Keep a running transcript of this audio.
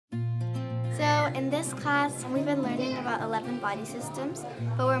in this class, we've been learning about 11 body systems,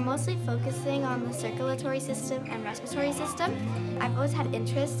 but we're mostly focusing on the circulatory system and respiratory system. I've always had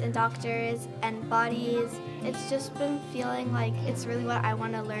interest in doctors and bodies. It's just been feeling like it's really what I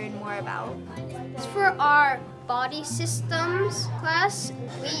want to learn more about. For our body systems class,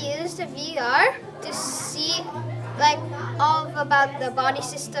 we used the VR to see all about the body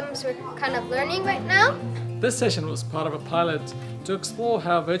systems we're kind of learning right now. This session was part of a pilot to explore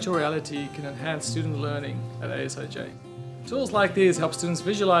how virtual reality can enhance student learning at ASIJ. Tools like these help students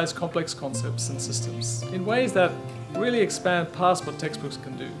visualize complex concepts and systems in ways that really expand past what textbooks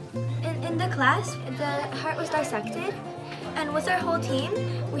can do. In the class, the heart was dissected, and with our whole team,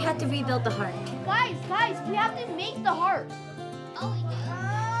 we had to rebuild the heart. Guys, we have to make the heart. Oh, we do?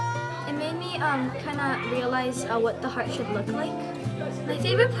 It made me kind of realize what the heart should look like. My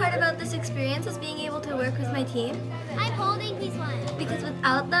favorite part about this experience was being able to work with my team. I'm holding piece one. Because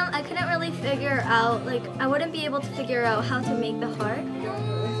without them, I couldn't really figure out, I wouldn't be able to figure out how to make the heart.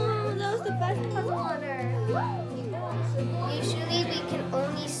 No, that was the best puzzle on earth. Usually we can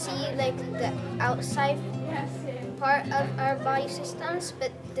only see the outside part of our body systems,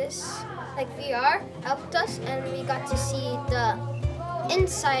 but this VR helped us and we got to see the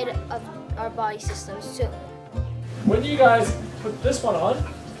inside of our body systems too. When you guys put this one on,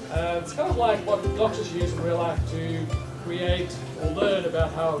 it's kind of like what doctors use in real life to create or learn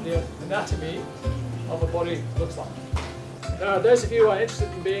about how the anatomy of a body looks like. Now, those of you who are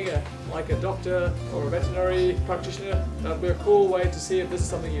interested in being a doctor or a veterinary practitioner, that would be a cool way to see if this is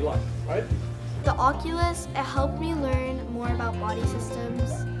something you like, right? The Oculus, it helped me learn more about body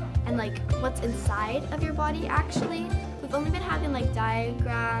systems and what's inside of your body actually. We've only been having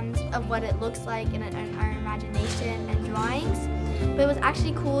diagrams of what it looks like in our imagination and drawings, but it was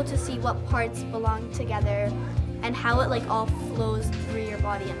actually cool to see what parts belong together and how it all flows through your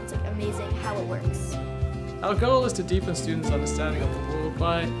body, and it's amazing how it works. Our goal is to deepen students' understanding of the world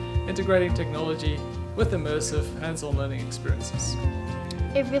by integrating technology with immersive, hands-on learning experiences.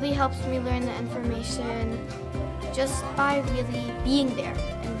 It really helps me learn the information just by really being there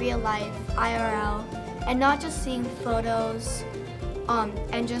in real life, IRL, and not just seeing photos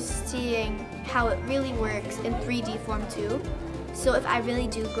and just seeing how it really works in 3D form too. So if I really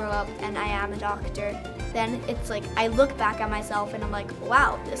do grow up and I am a doctor, then it's I look back at myself and I'm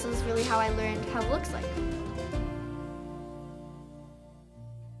wow, this is really how I learned how it looks like.